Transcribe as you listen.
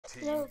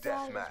Team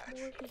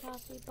Deathmatch.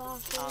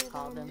 I'll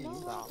call them No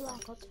involved.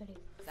 Black Ops video.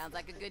 Sounds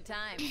like a good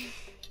time.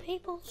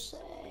 People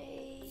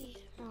say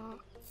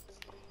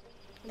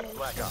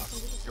Black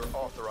Ops, you're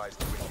authorized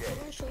to I'm engage.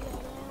 gonna show you how to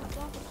have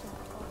Black Ops now.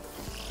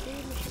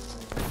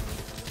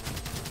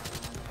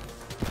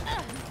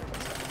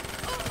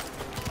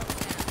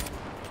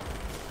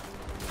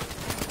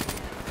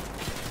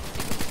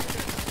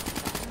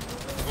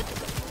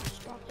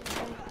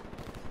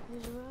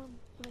 Who's around?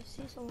 I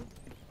see someone.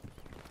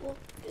 Well,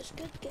 it's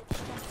good to get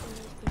distracted from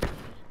these people.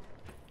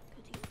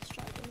 Good to get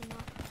distracted in the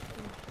map.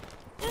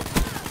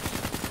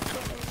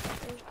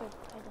 It was good.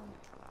 I done.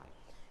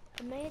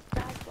 I may have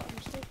died, but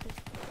I'm stupid.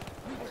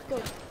 Let's go.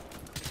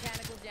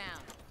 Mechanical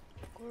down.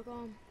 We're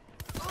gone.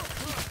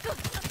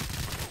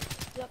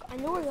 Look, I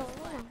know where they're at.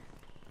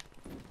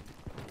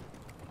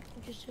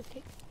 I'm just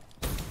okay.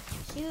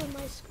 See on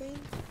my screen?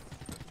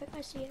 I think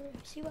I see it.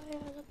 See what I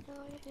look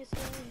now? It's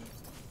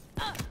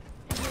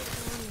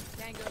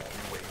Tango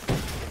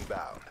UAV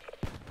inbound.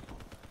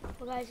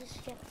 well, guys,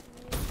 just get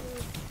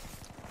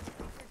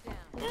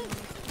down.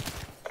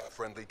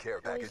 Friendly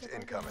care package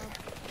incoming.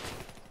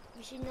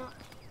 You should not.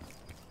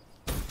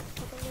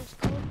 Okay, let's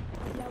go.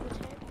 Level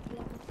 10,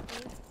 level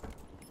 3.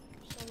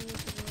 So we need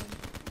to run.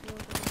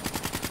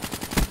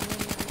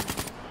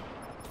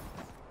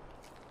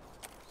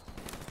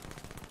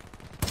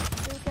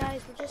 So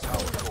guys, we're just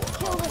going to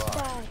kill this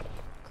guy.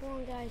 Come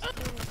on, guys, kill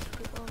this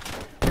people.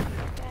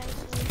 Guys,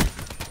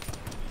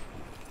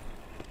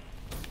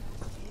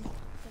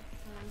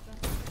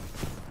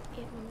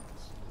 8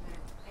 minutes.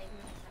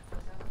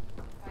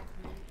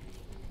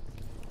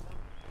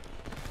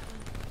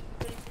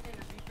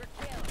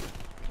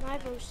 Can I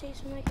rotate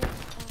when I get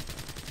attacked?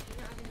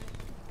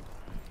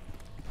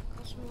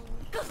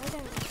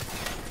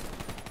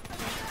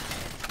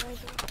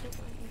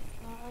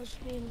 I was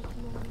being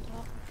on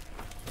top.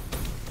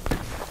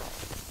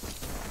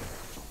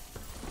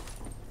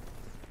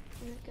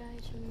 Alright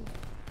guys,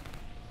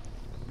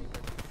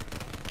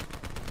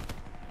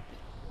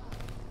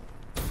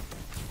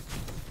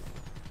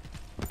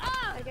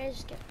 I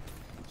guys get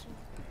so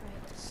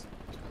right.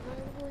 I'm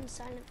gonna go in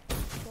silent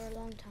for a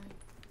long time.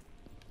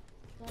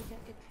 So I'll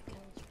get good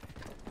kills.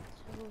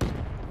 So we'll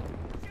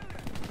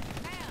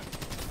Bam!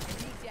 And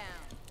he's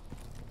down.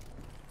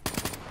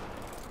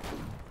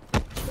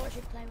 just watch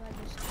it play while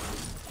this.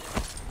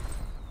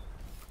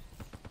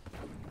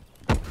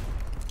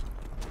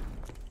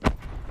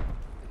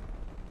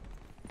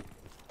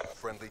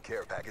 Friendly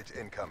care package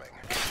incoming.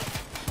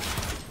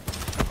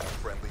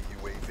 Friendly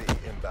UAV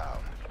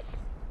inbound.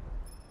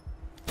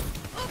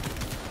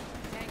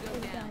 Tango Hey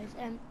down.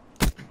 guys,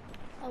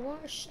 I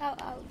want to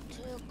shout out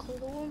to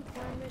Killowen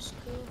Primary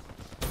School.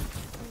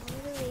 I'm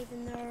going to be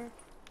leaving there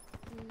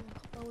in a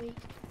couple of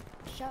weeks.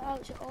 Shout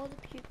out to all the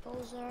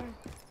pupils there.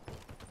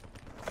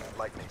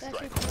 Lightning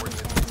Especially strike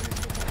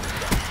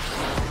coordinates.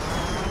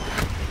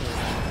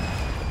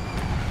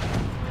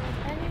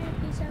 any of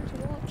you guys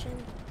are watching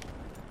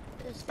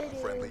this video,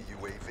 Friendly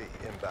UAV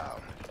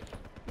inbound.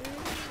 you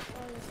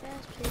are the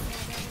best people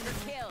I've ever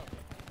met. Kill.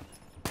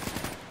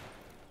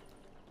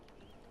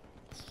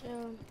 So,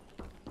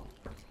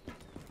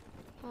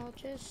 I'll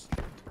just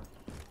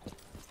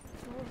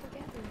never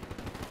forget them.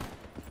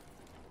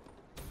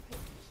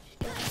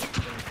 Oh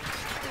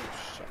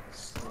shit,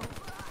 snap.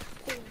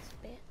 This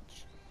bitch.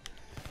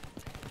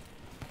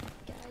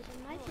 Guys,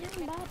 I might be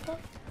doing bad, but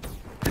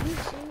you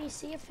see me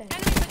safe in.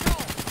 Enemy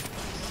patrol.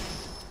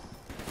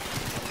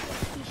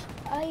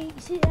 I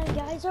see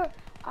guys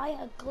I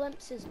had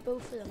glimpses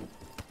both of them.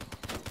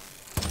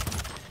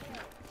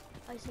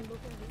 I seen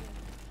both of them.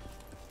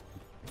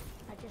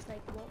 I just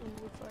like what when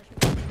we first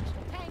met.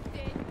 Tanked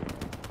it.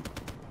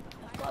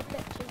 I've got a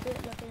picture of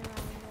it looking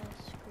around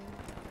the screen.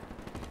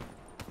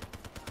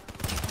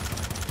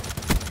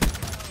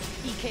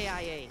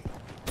 EKIA.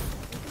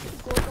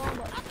 Go on,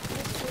 but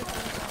let's do it.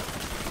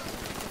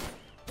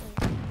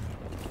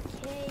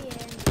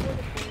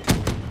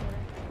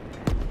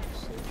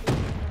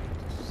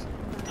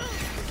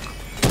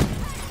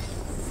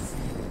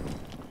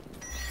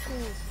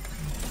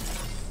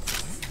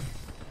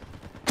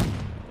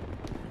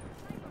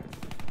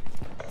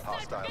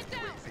 Hostile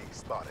UAV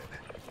spotted.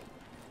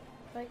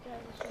 Right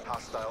guys,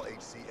 Hostile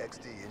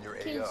HCXD in your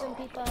kill some AO.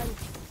 people.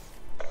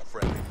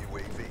 Friendly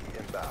UAV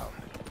inbound.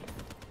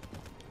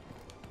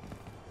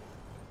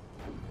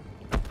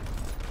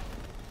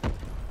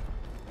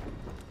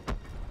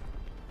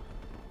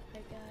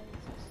 Right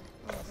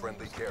guys.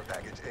 Friendly care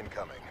package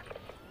incoming.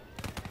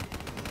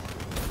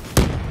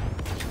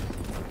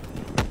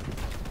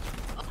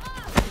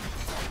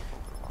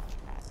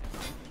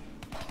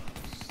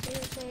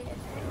 Seriously,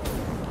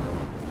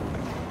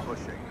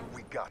 Pushing.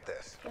 We got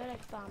this. they're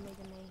like family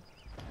to me.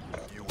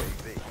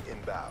 UAV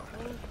inbound.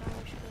 Going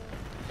primary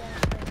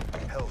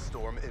school.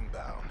 Hellstorm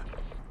inbound.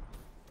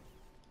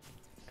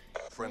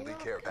 Friendly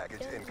care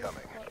package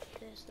incoming.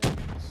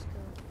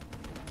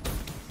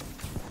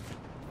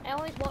 I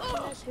always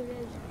watch this who is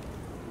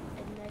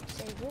and like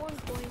say 1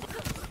 point,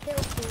 kill,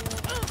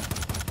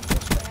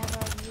 just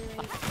forever,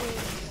 really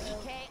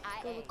cool. KIA.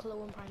 go to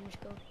Killowen Primary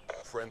School.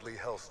 Friendly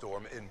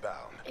Hellstorm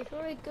inbound.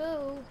 Before I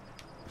go,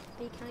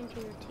 be kind to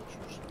your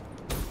teachers.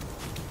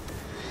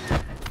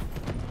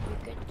 Do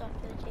good stuff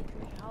for the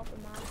teachers, help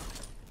them out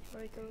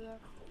before I go there.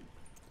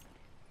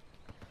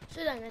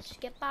 So then, let's just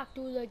get back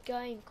to the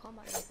game.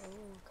 Combat. Oh,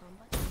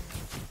 combat.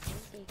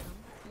 Okay,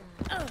 combat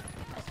now.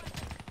 Let's get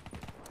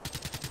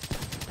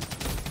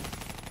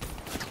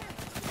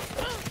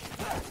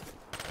back.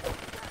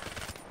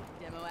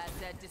 Demo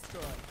asset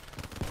destroyed.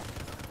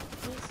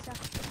 Reset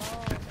the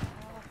balls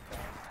off the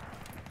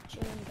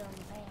chewing gum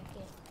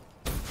packet.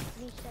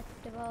 Reset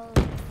the balls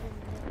in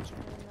the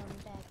chewing gum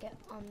packet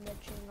on the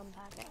chewing gum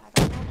packet. I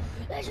don't know.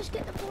 Let's just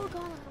get the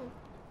foregone out.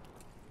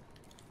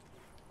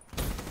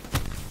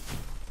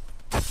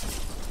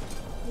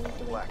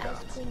 Black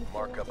Ops,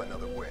 mark up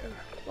another win.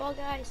 Well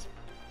guys,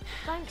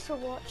 thanks for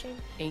watching.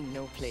 Ain't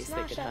no place they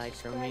Smash could that hide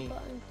from subscribe me.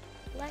 button,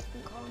 like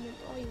and comment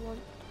all you want.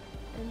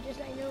 And just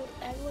let you know,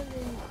 everyone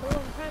in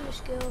Killowen Primary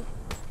School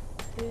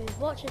who is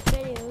watching this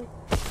video,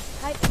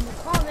 type in the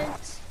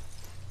comments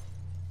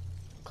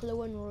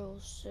Killowen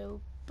rules.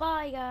 So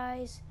bye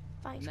guys,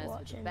 thanks Mess for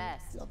with the watching.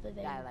 best. Love the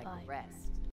video. Die like Bye. the rest.